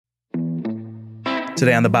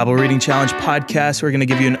Today on the Bible Reading Challenge podcast, we're going to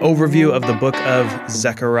give you an overview of the book of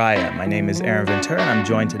Zechariah. My name is Aaron Ventura, and I'm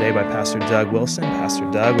joined today by Pastor Doug Wilson. Pastor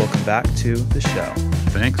Doug, welcome back to the show.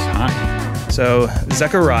 Thanks. Hi. So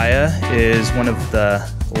Zechariah is one of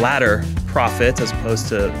the latter prophets as opposed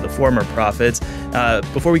to the former prophets.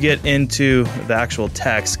 Before we get into the actual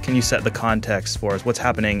text, can you set the context for us? What's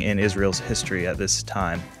happening in Israel's history at this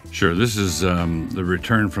time? Sure. This is the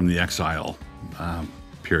return from the exile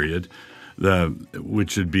period,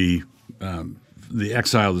 which would be the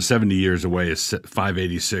exile, the 70 years away is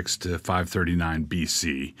 586 to 539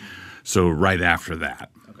 BC, so right after that.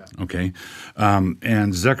 Okay.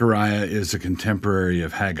 And Zechariah is a contemporary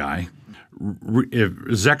of Haggai.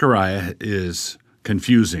 Zechariah is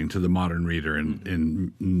confusing to the modern reader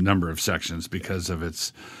in a number of sections because of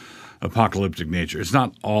its apocalyptic nature. It's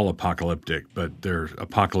not all apocalyptic, but they're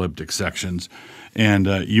apocalyptic sections. And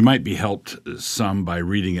you might be helped some by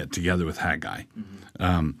reading it together with Haggai.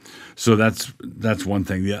 So that's one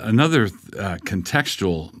thing. Another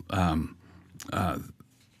contextual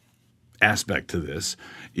aspect to this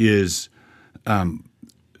is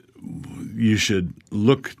you should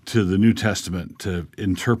look to the New Testament to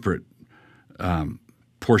interpret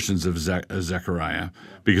portions of Zechariah,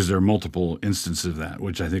 because there are multiple instances of that,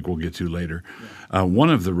 which I think we'll get to later. One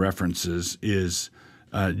of the references is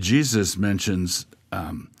Jesus mentions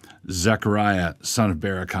Zechariah, son of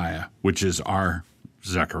Berechiah, which is our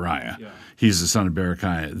Zechariah. Yeah. He's the son of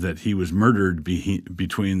Berechiah, that he was murdered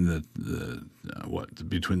between the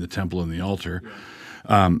temple and the altar.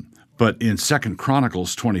 Yeah. But in 2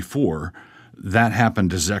 Chronicles 24, that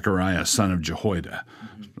happened to Zechariah, son of Jehoiada.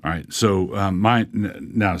 All right. So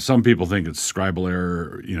now some people think it's scribal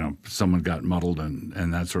error, someone got muddled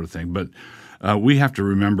and that sort of thing. But we have to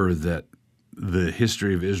remember that the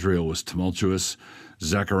history of Israel was tumultuous.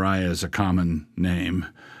 Zechariah is a common name.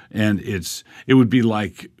 And it would be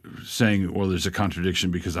like saying, well, there's a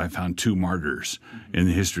contradiction because I found two martyrs in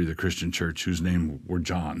the history of the Christian church whose name were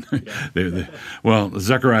John. Well,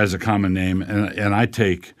 Zechariah is a common name, and I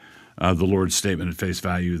take the Lord's statement at face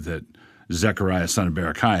value that Zechariah, son of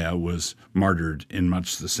Berechiah, was martyred in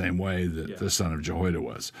much the same way that the son of Jehoiada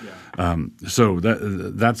was. Yeah. So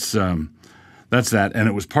that's that, and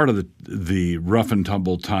it was part of the rough and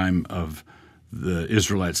tumble time of the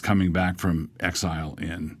Israelites coming back from exile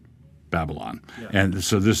in Babylon. Yeah. And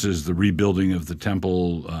so this is the rebuilding of the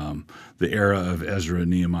temple, the era of Ezra,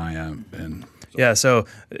 Nehemiah, and so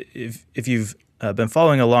if you've been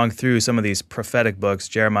following along through some of these prophetic books,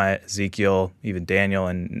 Jeremiah, Ezekiel, even Daniel,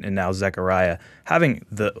 and now Zechariah, having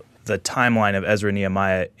the timeline of Ezra and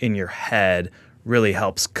Nehemiah in your head really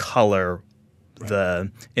helps color the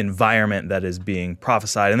environment that is being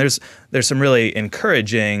prophesied. And there's some really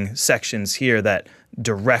encouraging sections here that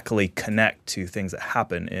directly connect to things that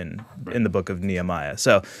happen in the book of Nehemiah.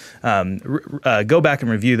 So go back and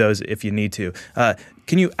review those if you need to.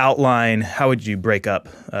 Can you outline, how would you break up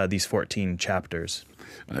these 14 chapters?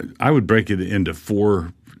 I would break it into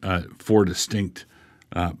four distinct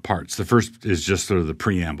parts. The first is just sort of the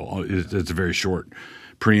preamble. It's a very short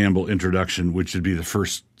preamble introduction, which would be the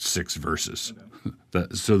first 6 verses. Okay.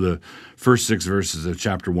 So the first 6 verses of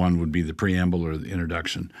chapter 1 would be the preamble or the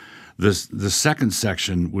introduction. The second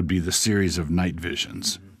section would be the series of night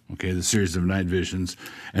visions. Okay, the series of night visions,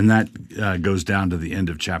 and that goes down to the end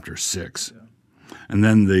of chapter 6. Yeah. And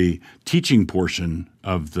then the teaching portion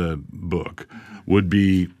of the book would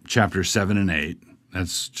be chapter 7 and 8.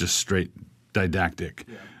 That's just straight didactic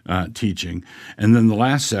teaching. And then the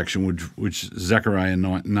last section, which Zechariah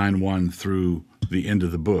 9:1 through the end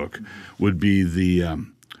of the book, would be the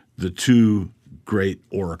 2 great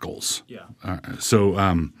oracles. Yeah.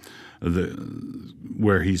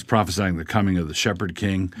 Where he's prophesying the coming of the shepherd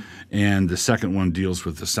king, and the second one deals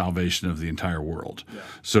with the salvation of the entire world. Yeah.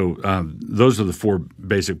 So those are the 4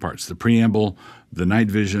 basic parts: the preamble, the night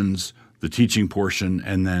visions, the teaching portion,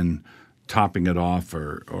 and then topping it off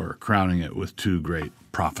or crowning it with 2 great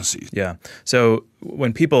prophecies. Yeah. So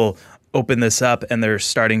when people open this up and they're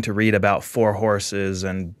starting to read about 4 horses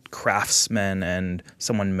and craftsmen and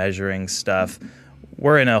someone measuring stuff,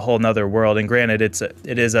 we're in a whole nother world. And granted,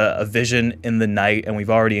 it is a vision in the night, and we've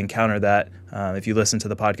already encountered that. If you listen to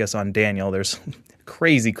the podcast on Daniel, there's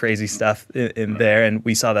crazy stuff in there, and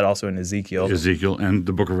we saw that also in Ezekiel and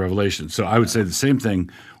the book of Revelation. So I would say the same thing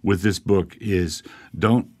with this book is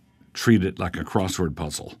don't treat it like a crossword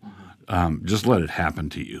puzzle. Just let it happen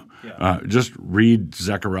to you. Yeah. Just read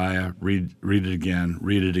Zechariah, read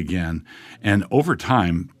it again, and over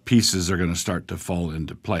time, pieces are going to start to fall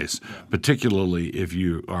into place, particularly if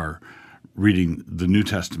you are reading the New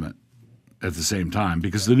Testament at the same time,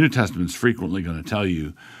 because the New Testament is frequently going to tell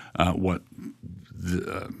you what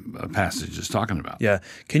a passage is talking about. Yeah.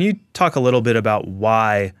 Can you talk a little bit about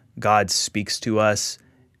why God speaks to us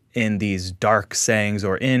in these dark sayings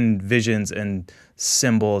or in visions and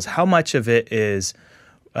symbols? How much of it is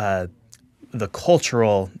the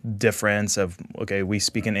cultural difference of, okay, we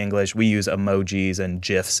speak in English, we use emojis and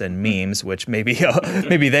GIFs and memes, which maybe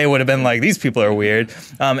maybe they would have been like, these people are weird.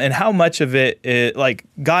 And how much of it is, like,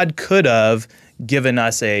 God could have given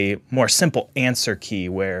us a more simple answer key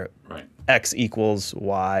where X equals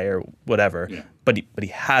Y or whatever, but he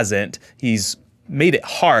hasn't. He's made it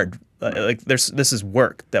hard. Like this is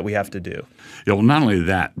work that we have to do. Yeah, well, not only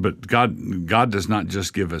that, but God does not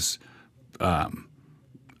just give us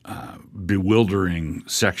bewildering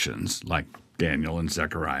sections like Daniel and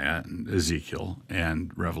Zechariah and Ezekiel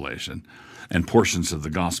and Revelation and portions of the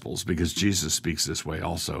Gospels, because Jesus speaks this way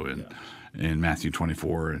also in Matthew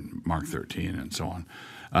 24 and Mark 13 and so on.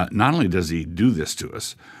 Not only does he do this to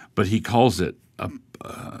us, but he calls it,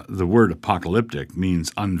 the word apocalyptic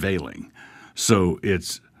means unveiling. So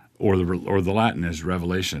it's, or the Latin is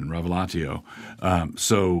revelation, revelatio.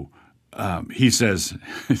 He says,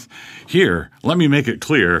 here, let me make it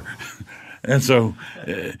clear. And so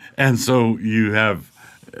you have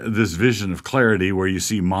this vision of clarity where you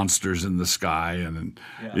see monsters in the sky, and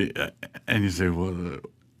you say, well,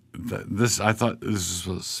 I thought this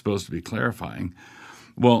was supposed to be clarifying.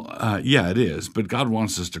 Well, yeah, it is, but God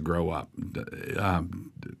wants us to grow up.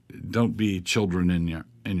 Don't be children in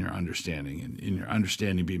your understanding, and in your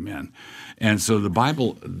understanding be men. And so the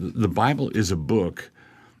Bible is a book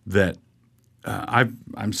that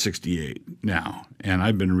I'm 68 now, and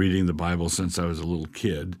I've been reading the Bible since I was a little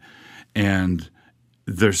kid, and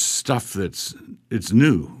there's stuff it's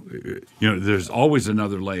new. There's always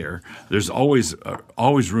another layer. There's always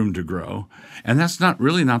room to grow, and that's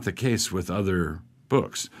really not the case with other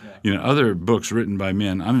books. Other books written by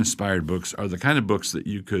men, uninspired books, are the kind of books that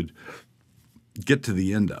you could get to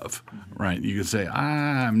the end of, right? You could say,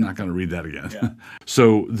 I'm not going to read that again. Yeah.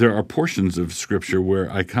 So there are portions of Scripture where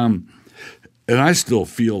I come, and I still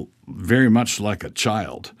feel very much like a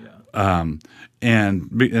child. Yeah. And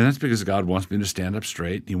that's because God wants me to stand up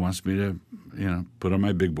straight. He wants me to, put on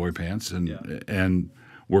my big boy pants and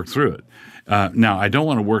work through it. Now, I don't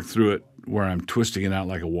want to work through it where I'm twisting it out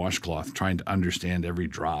like a washcloth, trying to understand every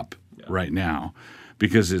drop right now,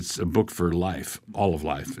 because it's a book for life, all of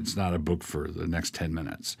life. It's not a book for the next 10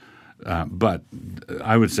 minutes. But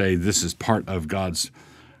I would say this is part of God's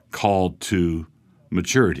call to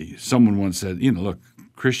maturity. Someone once said, look,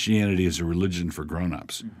 Christianity is a religion for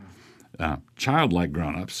grown-ups. Childlike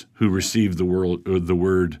grown-ups who receive the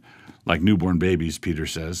word like newborn babies, Peter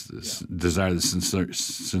says, desire the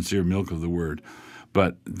sincere milk of the word.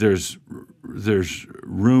 But there's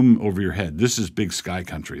room over your head. This is big sky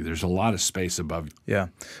country. There's a lot of space above you. Yeah.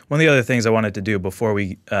 One of the other things I wanted to do before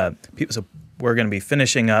we so we're going to be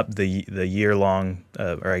finishing up the year-long,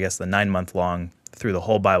 or I guess the 9-month-long, through the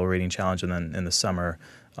whole Bible reading challenge, and then in the summer,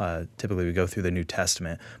 typically we go through the New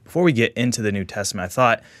Testament. Before we get into the New Testament, I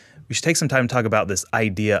thought we should take some time to talk about this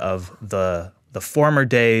idea of the former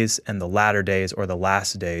days and the latter days, or the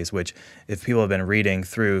last days, which, if people have been reading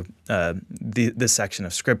through this section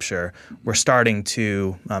of Scripture, we're starting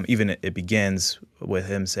to, even it begins with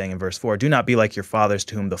him saying in verse 4, do not be like your fathers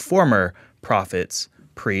to whom the former prophets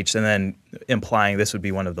preached, and then implying this would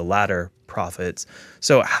be one of the latter prophets.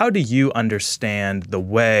 So how do you understand the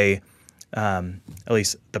way, at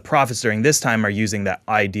least the prophets during this time are using that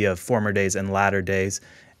idea of former days and latter days,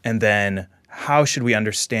 and then how should we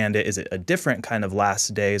understand it? Is it a different kind of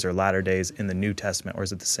last days or latter days in the New Testament, or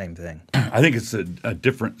is it the same thing? I think it's a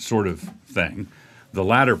different sort of thing. The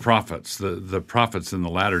latter prophets, the prophets in the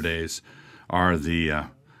latter days, are the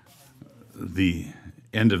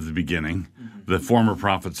end of the beginning. Mm-hmm. The former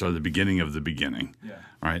prophets are the beginning of the beginning,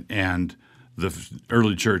 right? And the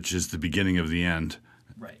early church is the beginning of the end,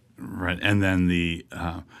 right? And then the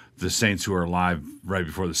saints who are alive right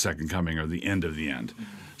before the second coming are the end of the end. Mm-hmm.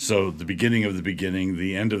 So the beginning of the beginning,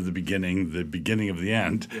 the end of the beginning of the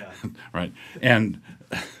end, right? And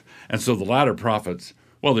so the latter prophets,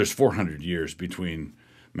 well, there's 400 years between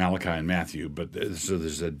Malachi and Matthew, but so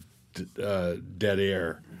there's a dead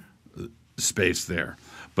air space there.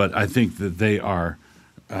 But I think that they are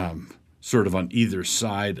sort of on either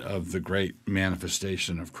side of the great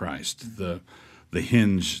manifestation of Christ, the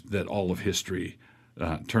hinge that all of history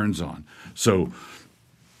turns on. So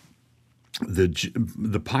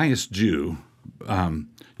the pious Jew,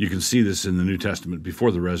 you can see this in the New Testament before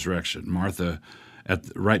the resurrection. Martha,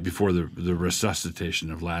 right before the resuscitation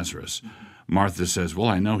of Lazarus, Martha says, "Well,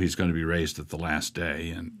 I know he's going to be raised at the last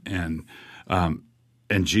day," and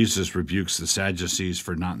Jesus rebukes the Sadducees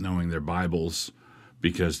for not knowing their Bibles,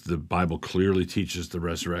 because the Bible clearly teaches the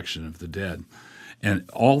resurrection of the dead. And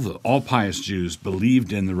all pious Jews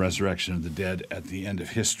believed in the resurrection of the dead at the end of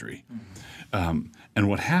history. And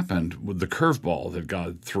what happened with the curveball that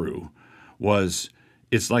God threw was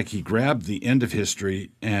it's like he grabbed the end of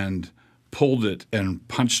history and pulled it and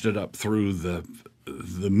punched it up through the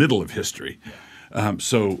middle of history.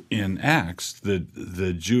 So in Acts,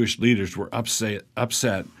 the Jewish leaders were upset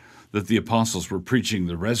that the apostles were preaching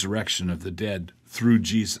the resurrection of the dead through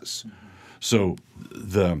Jesus. So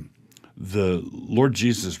the Lord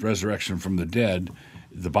Jesus' resurrection from the dead,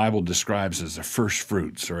 the Bible describes as a first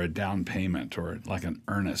fruits or a down payment or like an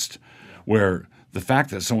earnest, where the fact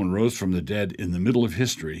that someone rose from the dead in the middle of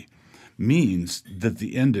history means that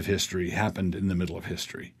the end of history happened in the middle of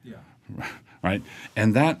history. Yeah. Right?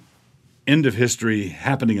 And that end of history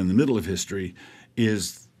happening in the middle of history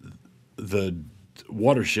is the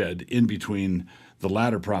watershed in between the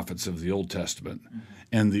latter prophets of the Old Testament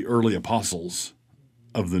and the early apostles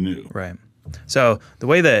of the New. Right. So the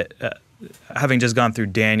way that, having just gone through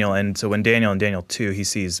Daniel, and so when Daniel in Daniel 2, he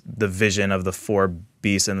sees the vision of the four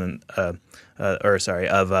beasts and then,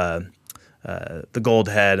 the gold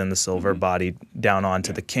head and the silver body down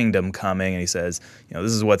onto the kingdom coming, and he says,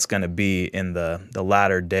 this is what's going to be in the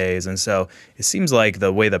latter days. And so it seems like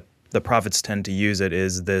the way the prophets tend to use it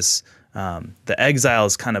is this, the exile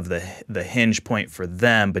is kind of the hinge point for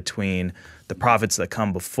them between the prophets that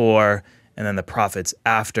come before and then the prophets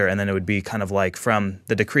after, and then it would be kind of like from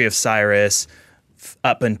the decree of Cyrus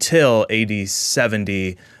up until AD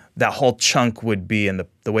 70, that whole chunk would be in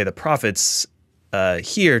the way the prophets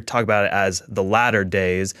here talk about it as the latter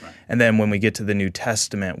days. Right. And then when we get to the New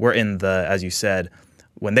Testament, we're in the, as you said,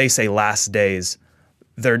 when they say last days,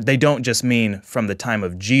 they don't just mean from the time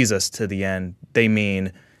of Jesus to the end. They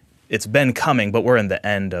mean it's been coming, but we're in the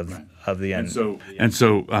end of the end. And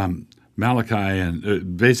so Malachi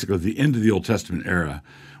and basically the end of the Old Testament era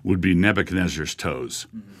would be Nebuchadnezzar's toes,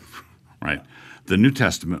 right? The New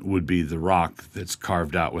Testament would be the rock that's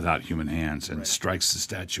carved out without human hands and strikes the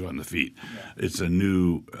statue on the feet. Yeah. It's a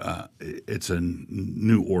new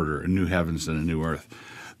order, a new heavens and a new earth.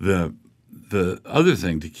 The other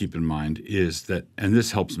thing to keep in mind is that, and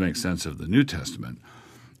this helps make sense of the New Testament,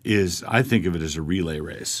 is I think of it as a relay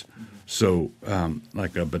race. So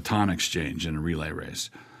like a baton exchange in a relay race.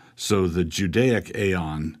 So the Judaic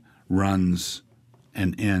Aeon runs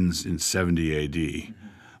and ends in 70 A.D.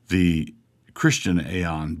 The Christian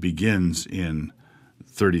Aeon begins in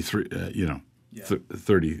 30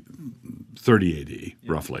 A.D.,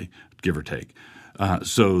 roughly, give or take.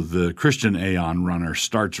 So the Christian Aeon runner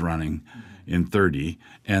starts running in 30,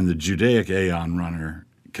 and the Judaic Aeon runner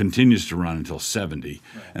continues to run until 70.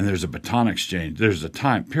 Right. And there's a baton exchange. There's a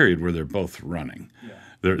time period where they're both running.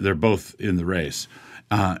 Yeah. They're both in the race.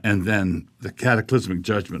 And then the cataclysmic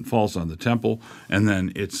judgment falls on the temple, and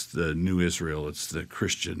then it's the new Israel. It's the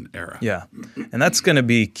Christian era. Yeah, and that's going to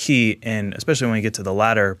be key, especially when we get to the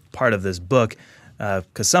latter part of this book,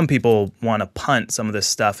 because some people want to punt some of this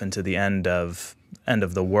stuff into the end of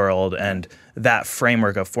the world, and that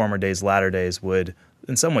framework of former days, latter days would,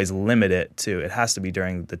 in some ways, limit it to it has to be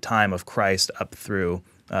during the time of Christ up through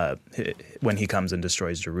when he comes and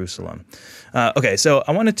destroys Jerusalem. Okay, so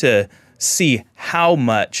I wanted to see how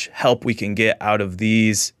much help we can get out of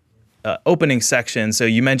these opening sections. So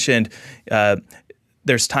you mentioned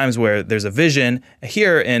there's times where there's a vision.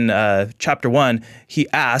 Here in chapter 1, he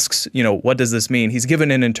asks, what does this mean? He's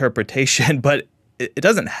given an interpretation, but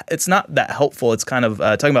it's not that helpful. It's kind of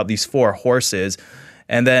talking about these four horses.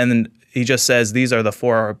 And then he just says, these are the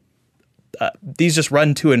four, these just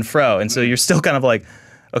run to and fro. And so you're still kind of like,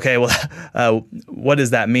 okay, well, what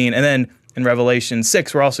does that mean? And then in Revelation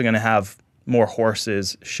 6, we're also going to have more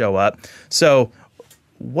horses show up. So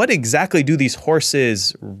what exactly do these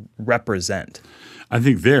horses represent? I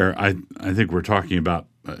think I think we're talking about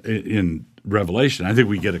in Revelation. I think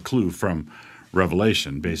we get a clue from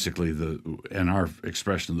Revelation, basically, and our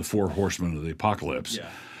expression, the four horsemen of the apocalypse. Yeah.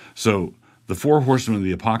 So the four horsemen of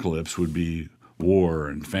the apocalypse would be war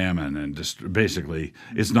and famine, and just basically,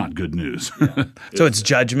 it's not good news. Yeah. So it's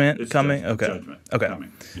judgment coming? Okay. Judgment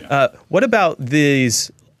coming. Yeah. What about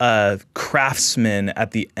these craftsmen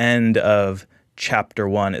at the end of chapter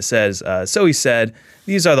 1? It says, so he said,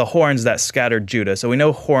 these are the horns that scattered Judah. So we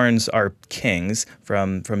know horns are kings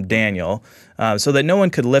from Daniel, so that no one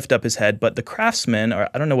could lift up his head. But the craftsmen, or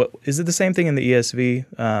I don't know is it the same thing in the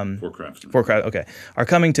ESV? Four craftsmen. Okay. Are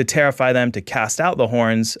coming to terrify them, to cast out the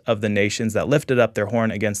horns of the nations that lifted up their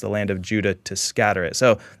horn against the land of Judah to scatter it.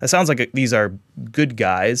 So that sounds like these are good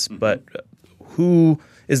guys, but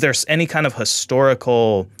is there any kind of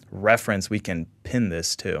historical reference we can pin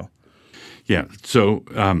this to? Yeah. So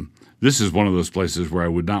this is one of those places where I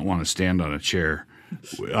would not want to stand on a chair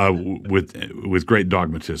with great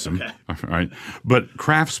dogmatism. Okay. All right. But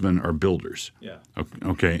craftsmen are builders. Yeah.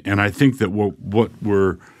 Okay. And I think that what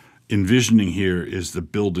we're envisioning here is the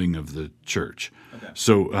building of the church. Okay.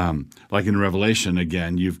 So like in Revelation,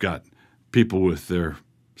 again, you've got people with their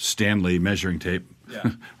Stanley measuring tape.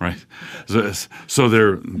 Yeah. Right. So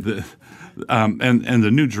they're and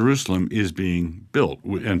the New Jerusalem is being built,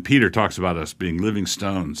 and Peter talks about us being living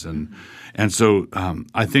stones, and so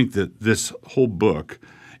I think that this whole book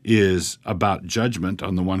is about judgment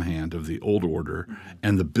on the one hand of the old order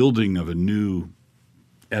and the building of a new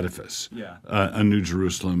edifice, a new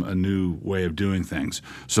Jerusalem, a new way of doing things.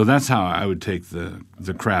 So that's how I would take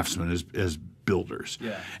the craftsmen as builders,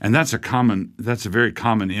 and that's a very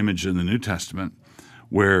common image in the New Testament,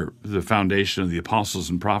 where the foundation of the apostles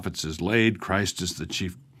and prophets is laid. Christ is the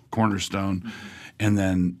chief cornerstone. And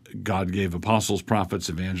then God gave apostles, prophets,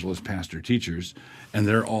 evangelists, pastor, teachers, and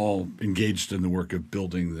they're all engaged in the work of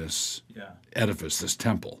building this edifice, this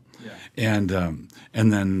temple. And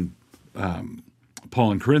then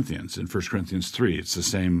Paul in Corinthians, in 1 Corinthians 3, it's the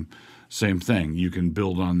same thing. You can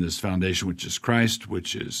build on this foundation, which is Christ,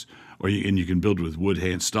 and you can build with wood,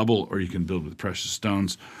 hay, and stubble, or you can build with precious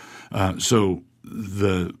stones. So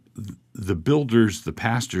the builders, the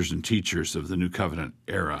pastors and teachers of the New Covenant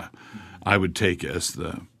era, I would take as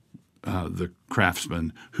the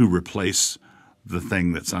craftsmen who replace the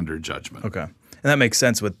thing that's under judgment. Okay. And that makes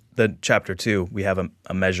sense with the chapter 2. We have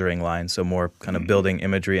a measuring line, so more kind of building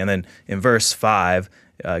imagery. And then in verse 5,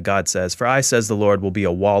 God says, "For I, says the Lord, will be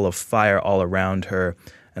a wall of fire all around her,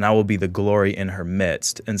 and I will be the glory in her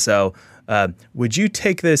midst." And so would you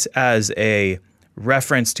take this as a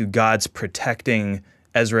reference to God's protecting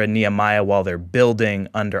Ezra and Nehemiah while they're building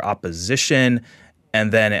under opposition,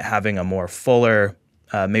 and then it having a more fuller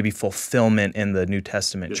maybe fulfillment in the New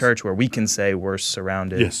Testament church where we can say we're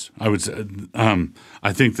surrounded? Yes, I would say.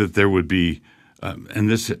 I think that there would be, and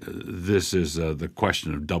this is the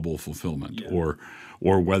question of double fulfillment, or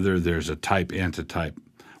whether there's a type antitype,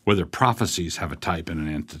 whether prophecies have a type and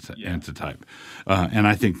an antitype. And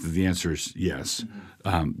I think that the answer is yes.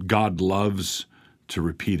 God loves to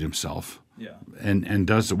repeat himself. And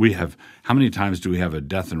does we have how many times do we have a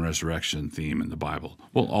death and resurrection theme in the Bible?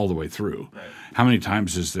 Well, all the way through. Right. How many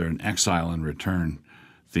times is there an exile and return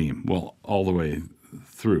theme? Well, all the way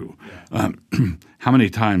through. How many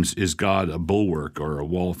times is God a bulwark or a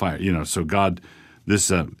wall of fire? So God, this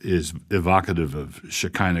is evocative of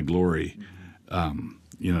Shekinah glory.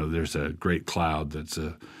 There's a great cloud that's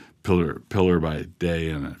a pillar by day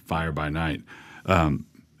and a fire by night.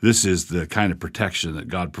 This is the kind of protection that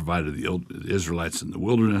God provided the Israelites in the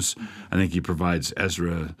wilderness. I think he provides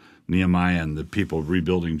Ezra, Nehemiah, and the people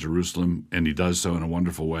rebuilding Jerusalem, and he does so in a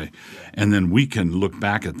wonderful way. And then we can look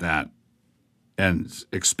back at that and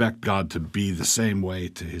expect God to be the same way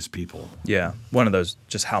to his people. Yeah, one of those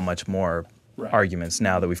just how much more arguments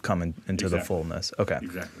now that we've come into the fullness. Okay.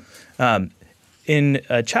 Exactly. In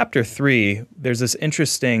chapter 3, there's this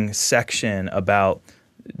interesting section about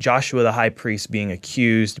Joshua the high priest being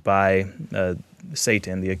accused by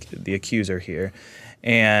Satan, the accuser here.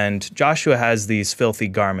 And Joshua has these filthy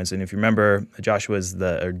garments. And if you remember, Jeshua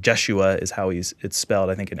is how it's spelled,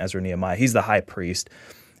 I think, in Ezra and Nehemiah. He's the high priest.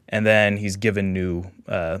 And then he's given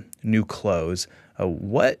new clothes.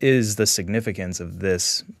 What is the significance of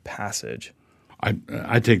this passage?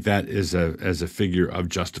 I take that as a figure of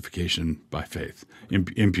justification by faith,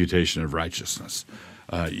 imputation of righteousness.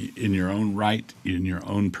 In your own right, in your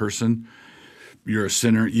own person, you're a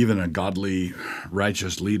sinner. Even a godly,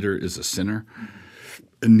 righteous leader is a sinner.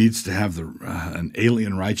 It needs to have an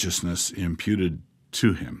alien righteousness imputed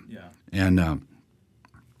to him. And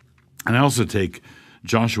I also take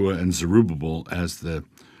Joshua and Zerubbabel as the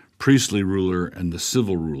priestly ruler and the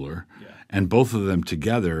civil ruler, and both of them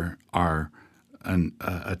together are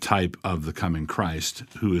a type of the coming Christ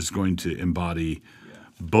who is going to embody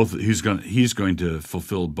both. He's going to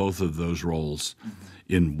fulfill both of those roles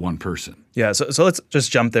in one person. Yeah. So let's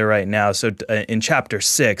just jump there right now. So in chapter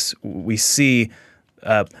 6, we see.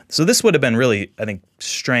 So this would have been really, I think,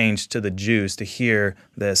 strange to the Jews to hear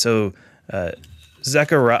this. So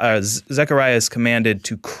Zechariah is commanded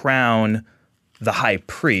to crown the high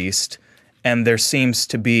priest, and there seems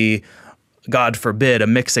to be, God forbid, a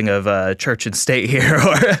mixing of church and state here.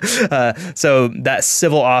 So that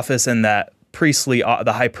civil office and that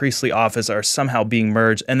the high priestly office are somehow being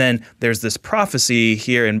merged. And then there's this prophecy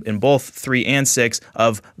here in both 3 and 6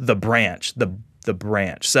 of the branch, the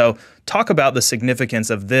branch. So talk about the significance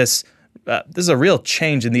of this. This is a real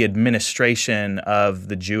change in the administration of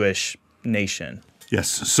the Jewish nation. Yes.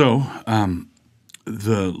 So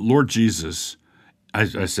the Lord Jesus,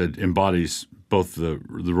 I said, embodies both the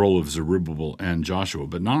role of Zerubbabel and Joshua,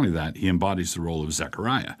 but not only that, he embodies the role of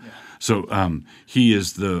Zechariah. Yeah. So he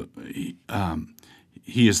is the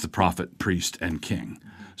prophet, priest, and king.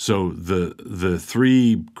 So the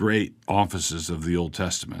three great offices of the Old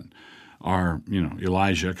Testament are,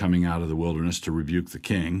 Elijah coming out of the wilderness to rebuke the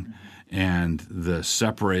king, and the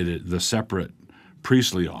separate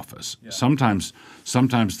priestly office. Yeah. Sometimes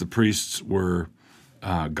the priests were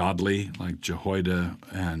godly, like Jehoiada,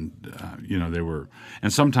 and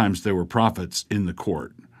and sometimes there were prophets in the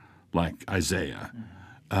court, like Isaiah,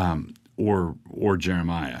 or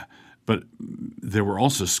Jeremiah. But there were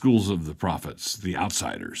also schools of the prophets, the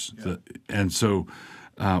outsiders, yeah. And so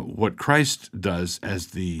what Christ does as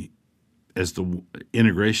the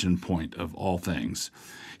integration point of all things,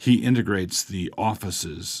 he integrates the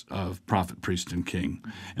offices of prophet, priest, and king.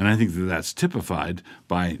 And I think that that's typified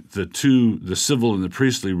by the civil and the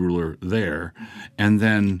priestly ruler there, and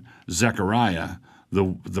then Zechariah,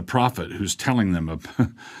 the prophet who's telling them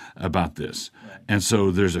about this. And so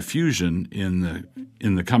there's a fusion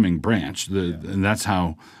in the coming branch, and that's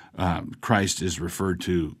how Christ is referred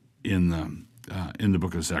to in the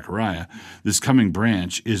book of Zechariah. This coming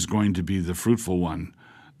branch is going to be the fruitful one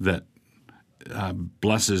that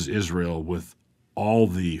blesses Israel with all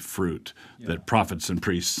the fruit that prophets and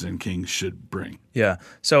priests and kings should bring. Yeah.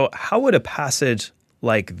 So how would a passage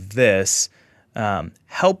like this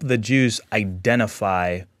help the Jews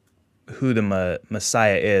identify who the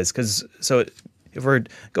Messiah is? Because if we're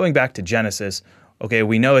going back to Genesis, okay,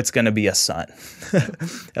 we know it's going to be a son,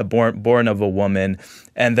 born of a woman,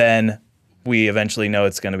 and then we eventually know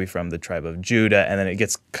it's going to be from the tribe of Judah, and then it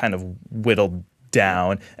gets kind of whittled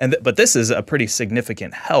down. But this is a pretty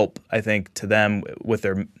significant help, I think, to them with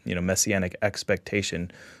their messianic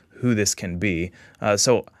expectation who this can be.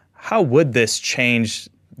 So how would this change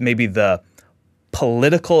maybe the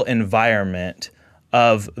political environment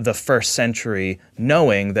of the first century,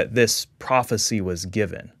 knowing that this prophecy was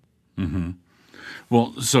given? Mm-hmm.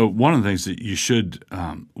 Well, so one of the things that you should,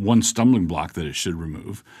 one stumbling block that it should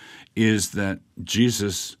remove is that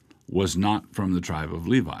Jesus was not from the tribe of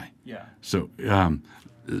Levi. Yeah. So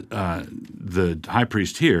the high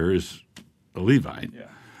priest here is a Levite. Yeah.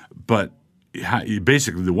 But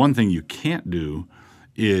basically the one thing you can't do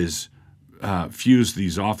is fuse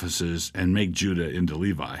these offices and make Judah into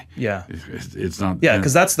Levi. Yeah. It's not. Yeah,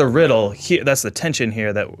 because that's the riddle here. That's the tension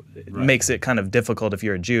here that makes it kind of difficult if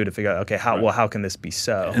you're a Jew to figure out, okay, how can this be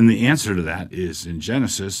so? And the answer to that is in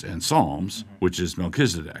Genesis and Psalms, which is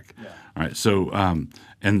Melchizedek. Yeah. All right. So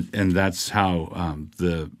and that's how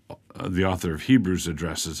the author of Hebrews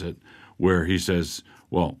addresses it, where he says,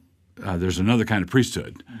 well, there's another kind of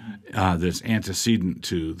priesthood that's antecedent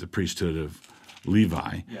to the priesthood of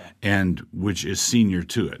Levi, and which is senior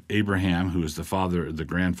to it. Abraham, who is the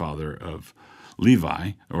grandfather of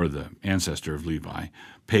Levi, or the ancestor of Levi,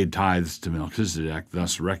 paid tithes to Melchizedek,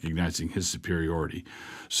 thus recognizing his superiority.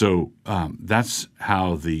 So that's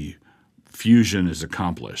how the fusion is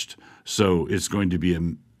accomplished. So it's going to be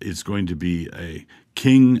a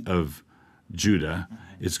king of Judah.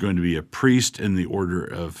 It's going to be a priest in the order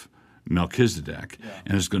of Melchizedek,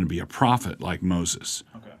 and it's going to be a prophet like Moses.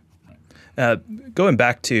 Okay. Going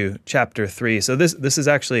back to chapter 3, so this is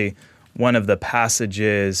actually one of the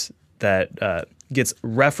passages that gets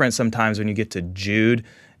referenced sometimes when you get to Jude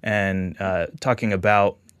and talking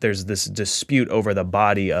about there's this dispute over the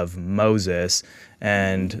body of Moses,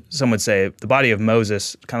 and some would say the body of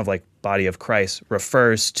Moses, kind of like body of Christ,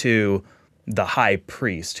 refers to the high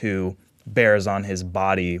priest who bears on his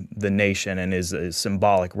body the nation and is a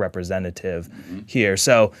symbolic representative here.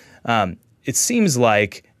 So it seems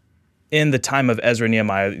like in the time of Ezra and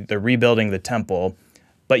Nehemiah, they're rebuilding the temple,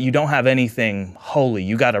 but you don't have anything holy.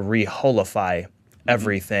 You got to re-holify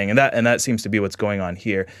everything, and that seems to be what's going on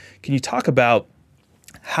here. Can you talk about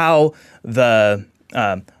how the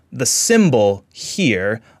symbol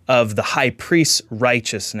here of the high priest's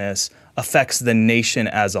righteousness affects the nation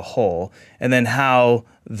as a whole, and then how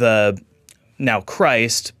now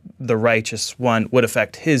Christ, the righteous one, would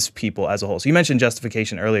affect his people as a whole? So you mentioned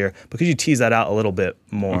justification earlier, but could you tease that out a little bit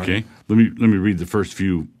more? Okay, let me read the first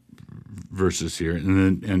few verses here,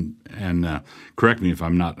 and correct me if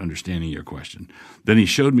I'm not understanding your question. Then he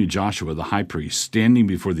showed me Joshua the high priest standing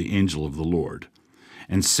before the angel of the Lord,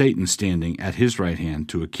 and Satan standing at his right hand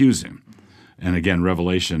to accuse him. And again,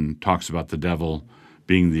 Revelation talks about the devil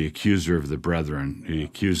being the accuser of the brethren. He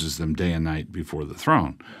accuses them day and night before the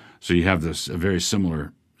throne. So you have a very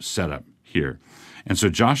similar setup here. And so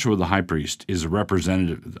Joshua the high priest is a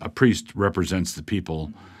representative. A priest represents the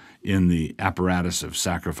people in the apparatus of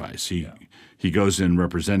sacrifice. He goes in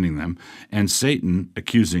representing them, and Satan,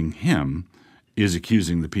 accusing him, is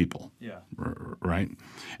accusing the people. Right?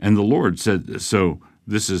 And the Lord said, so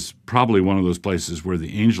this is probably one of those places where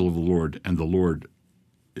the angel of the Lord and the Lord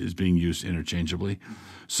is being used interchangeably.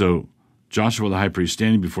 So Joshua the high priest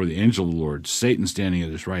standing before the angel of the Lord, Satan standing at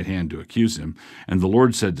his right hand to accuse him. And the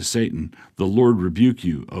Lord said to Satan, "The Lord rebuke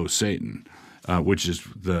you, O Satan," which is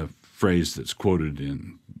the phrase that's quoted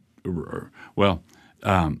in,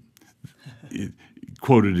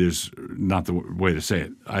 quoted is not the way to say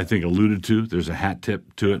it. I think alluded to. There's a hat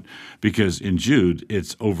tip to it, because in Jude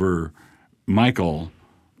it's over Michael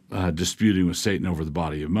disputing with Satan over the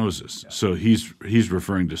body of Moses. So he's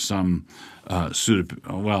referring to some I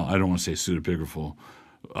don't want to say pseudepigraphal.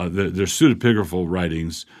 There's pseudepigraphal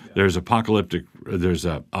writings. There's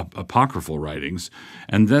apocryphal writings,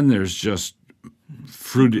 and then there's just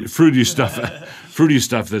fruity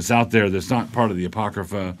stuff that's out there that's not part of the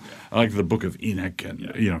Apocrypha, like the Book of Enoch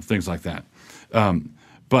and things like that.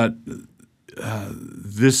 But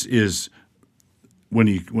this is when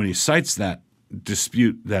he cites that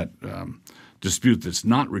dispute that's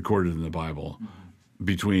not recorded in the Bible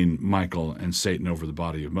between Michael and Satan over the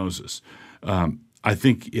body of Moses. I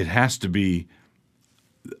think it has to be.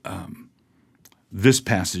 This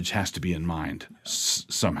passage has to be in mind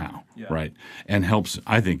somehow, right? And helps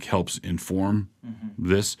inform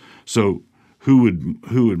this. So, who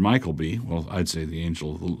would Michael be? Well, I'd say the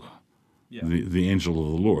angel of the angel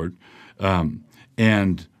of the Lord,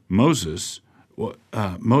 and Moses.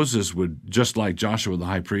 Moses would, just like Joshua the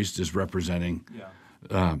high priest is representing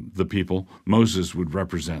the people. Moses would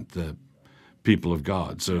represent the people of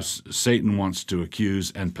God. So Satan wants to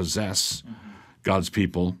accuse and possess God's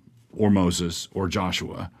people, or Moses, or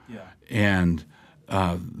Joshua, and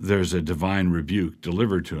there's a divine rebuke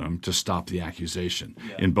delivered to him to stop the accusation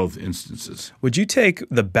in both instances. Would you take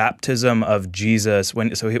the baptism of Jesus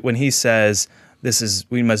when he says,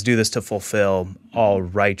 we must do this to fulfill all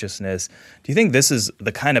righteousness? Do you think this is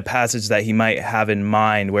the kind of passage that he might have in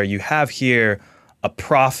mind, where you have here a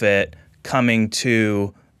prophet coming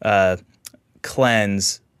to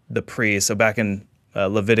cleanse the priest? So back in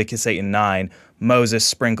Leviticus 8 and 9, Moses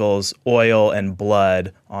sprinkles oil and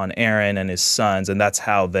blood on Aaron and his sons, and that's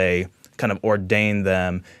how they kind of ordain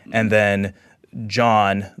them. And then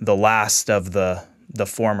John, the last of the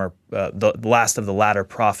last of the latter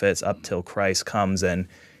prophets up till Christ comes, and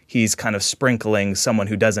he's kind of sprinkling someone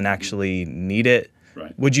who doesn't actually need it.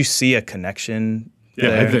 Right. Would you see a connection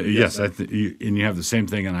there? Yes. And you have the same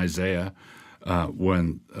thing in Isaiah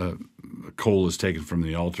when coal is taken from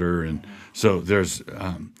the altar. And so there's,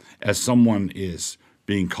 as someone is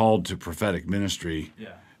being called to prophetic ministry,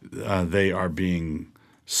 they are being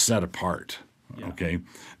set apart. Okay.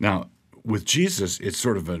 Now, with Jesus, it's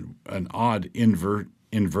sort of an odd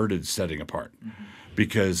inverted setting apart,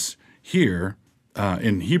 because here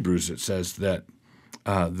in Hebrews it says that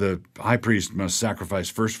the high priest must sacrifice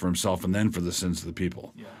first for himself and then for the sins of the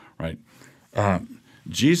people. Right?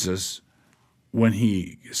 Jesus, when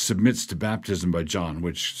he submits to baptism by John,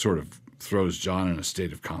 which sort of throws John in a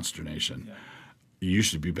state of consternation, you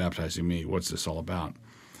should be baptizing me. What's this all about?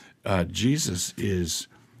 Jesus is,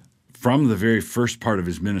 from the very first part of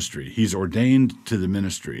his ministry, he's ordained to the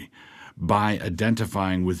ministry by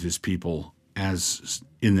identifying with his people as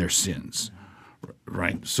in their sins,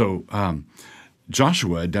 right? So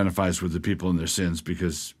Joshua identifies with the people in their sins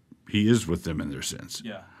because he is with them in their sins.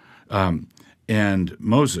 And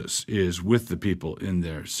Moses is with the people in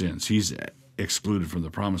their sins. He's excluded from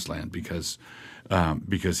the promised land because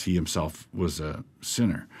he himself was a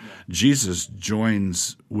sinner. Jesus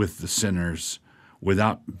joins with the sinners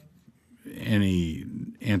without any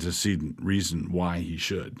antecedent reason why he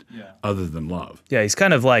should, other than love. Yeah, he's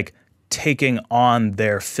kind of like taking on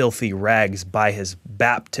their filthy rags by his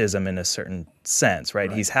baptism in a certain sense,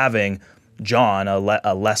 right? He's having John,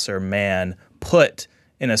 a lesser man, put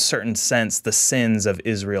in a certain sense the sins of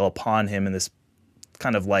Israel upon him in this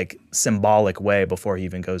kind of like symbolic way before he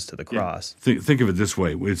even goes to the cross. Think of it this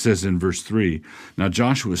way. It says in verse 3, "Now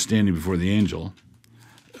Joshua was standing before the angel,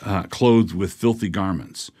 clothed with filthy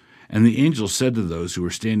garments. And the angel said to those who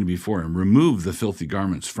were standing before him, 'Remove the filthy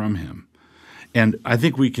garments from him.'" And I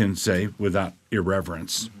think we can say, without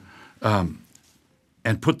irreverence, "and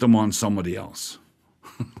put them on somebody else."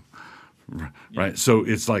 Right? So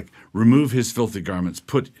it's like, remove his filthy garments,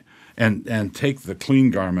 and take the clean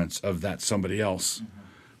garments of that somebody else,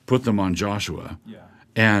 put them on Joshua,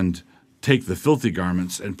 and take the filthy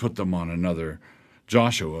garments and put them on another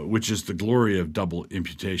Joshua, which is the glory of double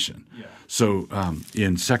imputation. So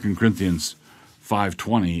in 2 Corinthians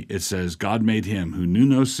 5:20, it says, God made him who knew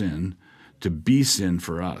no sin to be sin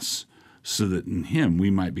for us, so that in him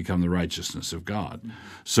we might become the righteousness of God.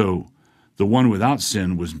 So the one without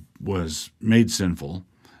sin was made sinful.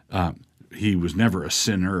 He was never a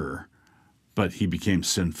sinner, but he became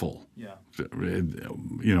sinful. Yeah.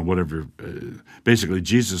 Whatever. Basically,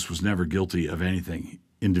 Jesus was never guilty of anything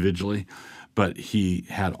individually, but he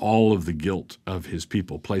had all of the guilt of his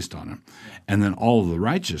people placed on him. And then all of the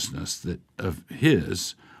righteousness of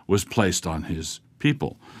his was placed on his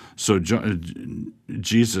people. So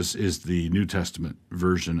Jesus is the New Testament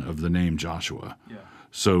version of the name Joshua. Yeah.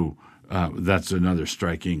 So that's another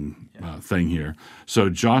striking thing here. So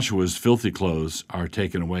Joshua's filthy clothes are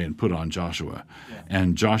taken away and put on Joshua,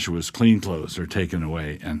 and Joshua's clean clothes are taken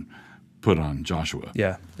away and put on Joshua.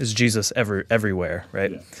 Yeah, it's Jesus everywhere,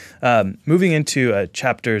 right? Yeah. Moving into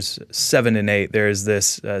chapters 7 and 8, there is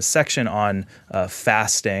this section on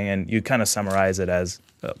fasting, and you kind of summarize it as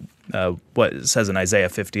what it says in Isaiah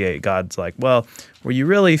 58. God's like, well, were you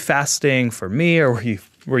really fasting for me, or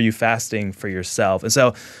were you fasting for yourself? And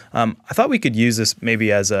so I thought we could use this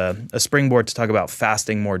maybe as a springboard to talk about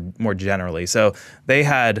fasting more generally. So they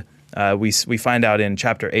had, we find out in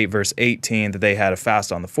chapter 8, verse 18, that they had a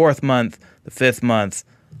fast on the 4th month, the 5th month,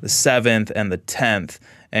 the 7th, and the 10th.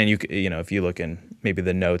 And if you look in maybe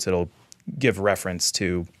the notes, it'll give reference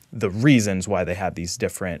to the reasons why they had these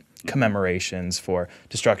different commemorations for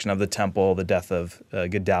destruction of the temple, the death of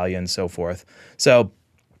Gedaliah, and so forth. So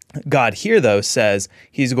God here, though, says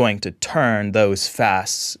he's going to turn those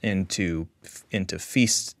fasts into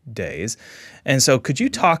feast days. And so could you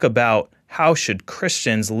talk about how should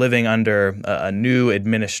Christians living under a new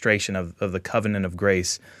administration of the covenant of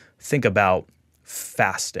grace think about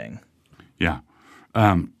fasting? Yeah.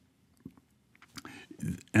 And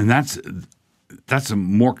that's a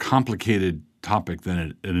more complicated topic than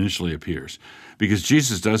it initially appears, because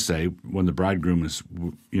Jesus does say when the bridegroom is,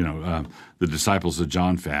 the disciples of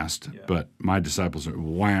John fast, but my disciples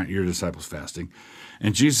why aren't your disciples fasting?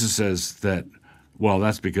 And Jesus says that, well,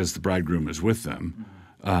 that's because the bridegroom is with them.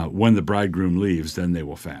 When the bridegroom leaves, then they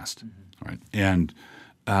will fast, right? And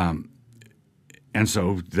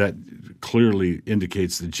so that clearly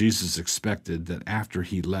indicates that Jesus expected that after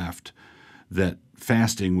he left, that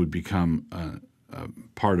fasting would become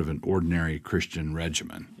part of an ordinary Christian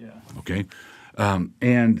regimen. Yeah. Okay?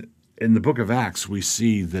 And in the book of Acts, we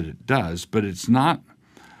see that it does, but it's not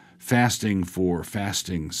fasting for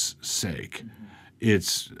fasting's sake. Mm-hmm.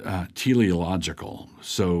 It's teleological.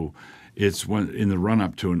 So it's when in the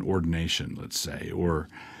run-up to an ordination, let's say, or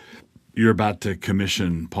you're about to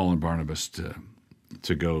commission Paul and Barnabas to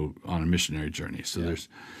go on a missionary journey. So there's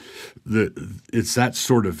it's that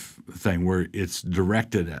sort of thing where it's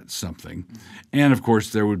directed at something. And, of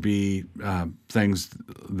course, there would be things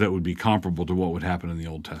that would be comparable to what would happen in the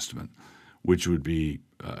Old Testament, which would be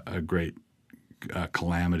a great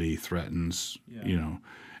calamity threatens,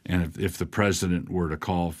 and if the president were to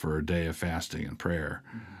call for a day of fasting and prayer,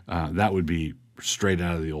 that would be straight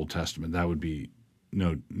out of the Old Testament. That would be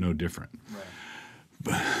no different.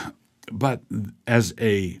 Right. But as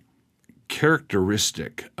a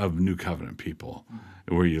characteristic of New Covenant people,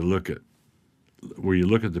 where you look at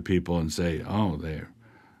the people and say, oh, they're,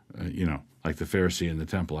 like the Pharisee in the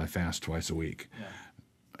temple, I fast twice a week.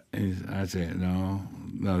 Yeah. And I'd say, no,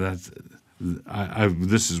 that's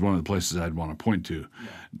this is one of the places I'd want to point to.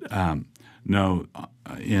 Yeah.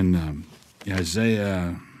 In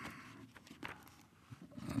Isaiah,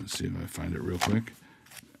 let's see if I find it real quick.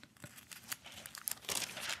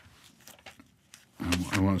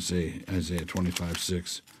 I want to say Isaiah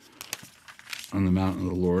 25:6, on the mountain of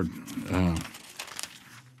the Lord.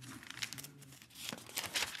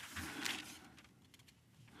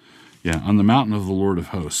 On the mountain of the Lord of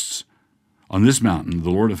hosts. On this mountain, the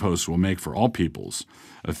Lord of hosts will make for all peoples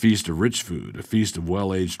a feast of rich food, a feast of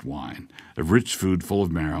well-aged wine, of rich food full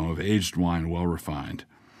of marrow, of aged wine well refined.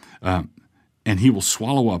 And he will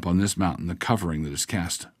swallow up on this mountain the covering that is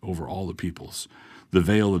cast over all the peoples, the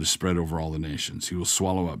veil that is spread over all the nations. He will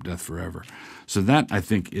swallow up death forever. So that, I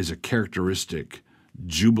think, is a characteristic,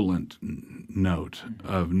 jubilant note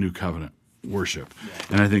of New Covenant worship.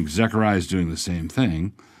 And I think Zechariah is doing the same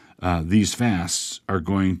thing. These fasts are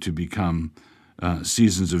going to become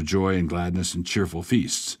seasons of joy and gladness and cheerful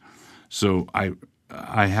feasts. So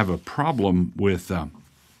I have a problem with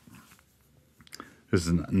this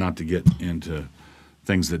is not to get into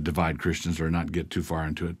things that divide Christians or not get too far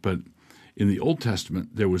into it, but in the Old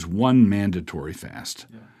Testament, there was one mandatory fast,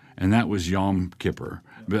 and that was Yom Kippur,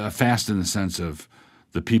 a fast in the sense of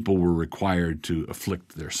the people were required to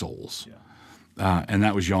afflict their souls. And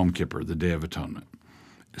that was Yom Kippur, the Day of Atonement.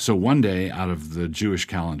 So one day out of the Jewish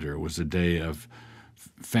calendar was a day of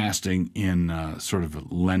fasting in sort of a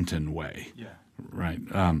Lenten way, right?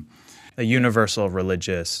 A universal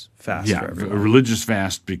religious fast for A everyone. religious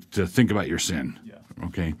fast to think about your sin.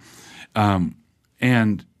 Okay,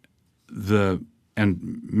 and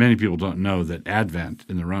many people don't know that Advent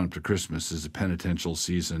in the run-up to Christmas is a penitential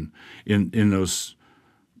season in those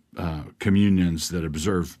communions that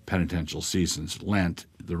observe penitential seasons. Lent,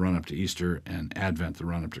 the run-up to Easter, and Advent, the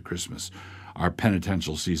run-up to Christmas, are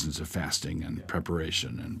penitential seasons of fasting and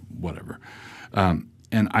preparation and whatever.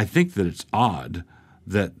 And I think that it's odd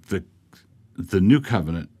that the New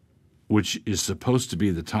Covenant, which is supposed to be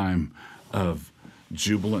the time of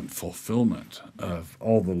jubilant fulfillment of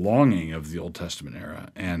all the longing of the Old Testament era,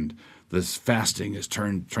 and this fasting is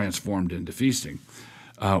transformed into feasting,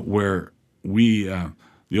 where the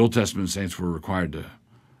Old Testament saints were required to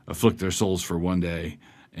afflict their souls for one day,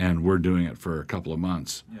 and we're doing it for a couple of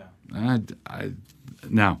months. But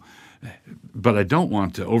I don't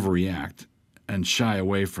want to overreact and shy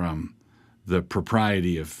away from the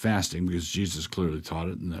propriety of fasting, because Jesus clearly taught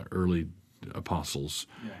it, and the early apostles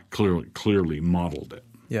clearly modeled it.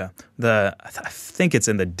 Yeah, I think it's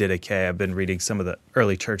in the Didache. I've been reading some of the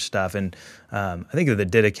early church stuff, and I think in the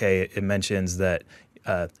Didache it mentions that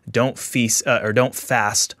don't feast or don't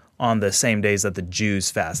fast on the same days that the Jews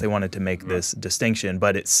fast. They wanted to make this distinction,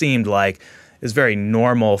 but it seemed like it's very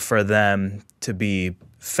normal for them to be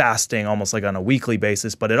fasting almost like on a weekly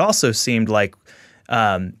basis. But it also seemed like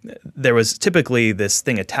there was typically this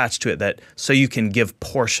thing attached to it that so you can give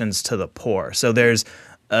portions to the poor. So there's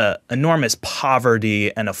enormous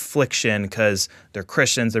poverty and affliction because they're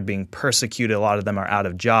Christians, they're being persecuted, a lot of them are out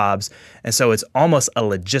of jobs. And so it's almost a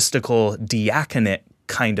logistical diaconate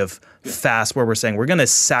kind of fast where we're saying we're going to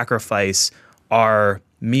sacrifice our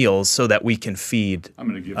meals so that we can feed others. I'm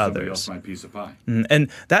going to give somebody else my piece of pie. And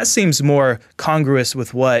that seems more congruous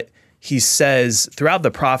with what he says throughout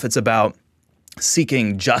the prophets about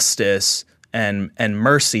seeking justice and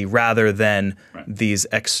mercy rather than these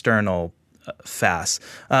external fasts.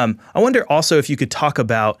 I wonder also if you could talk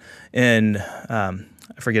about I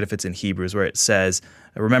forget if it's in Hebrews where it says,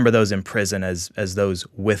 remember those in prison as those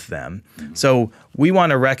with them. Mm-hmm. So we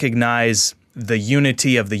want to recognize the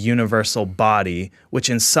unity of the universal body, which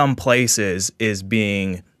in some places is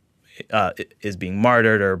being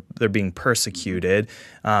martyred or they're being persecuted.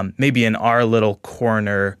 Maybe in our little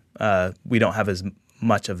corner, we don't have as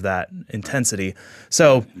much of that intensity.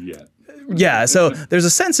 So so there's a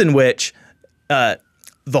sense in which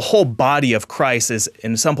the whole body of Christ is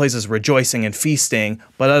in some places rejoicing and feasting,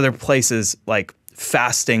 but other places like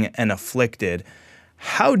fasting and afflicted.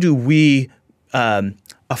 How do we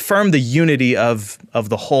affirm the unity of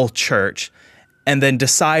the whole church and then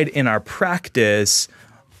decide in our practice,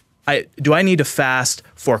 do I need to fast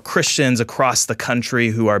for Christians across the country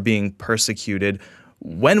who are being persecuted?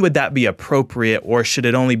 When would that be appropriate, or should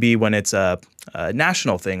it only be when it's a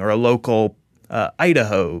national thing or a local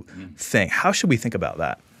Idaho thing? How should we think about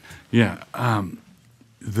that? Yeah,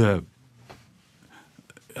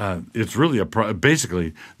 it's really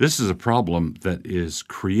basically this is a problem that is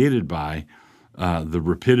created by the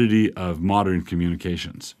rapidity of modern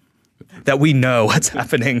communications. That we know what's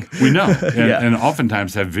happening. We know, and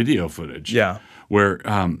oftentimes have video footage. Yeah, where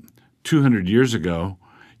 200 years ago,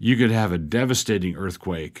 you could have a devastating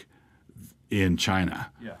earthquake in China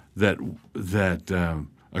that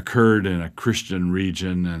occurred in a Christian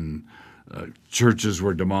region, and churches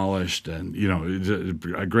were demolished, and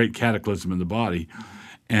a great cataclysm in the body,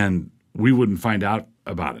 and we wouldn't find out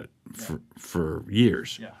about it for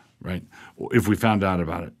years, right? If we found out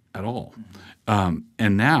about it at all.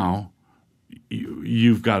 And now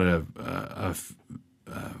you've got a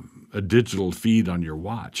digital feed on your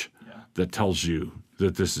watch that tells you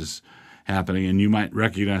that this is happening, and you might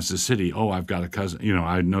recognize the city. Oh, I've got a cousin,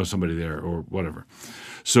 I know somebody there, or whatever.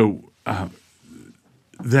 So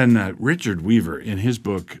then Richard Weaver, in his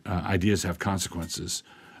book Ideas Have Consequences,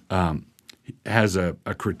 has a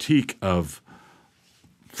critique of,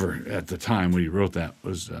 at the time when he wrote that,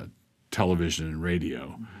 was television and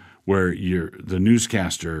radio, where the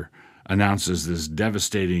newscaster announces this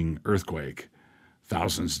devastating earthquake,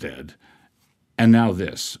 thousands dead, and now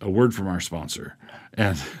this, a word from our sponsor,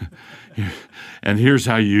 and here's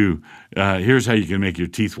how you can make your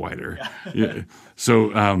teeth whiter. Yeah.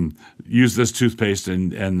 So use this toothpaste,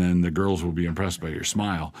 and then the girls will be impressed by your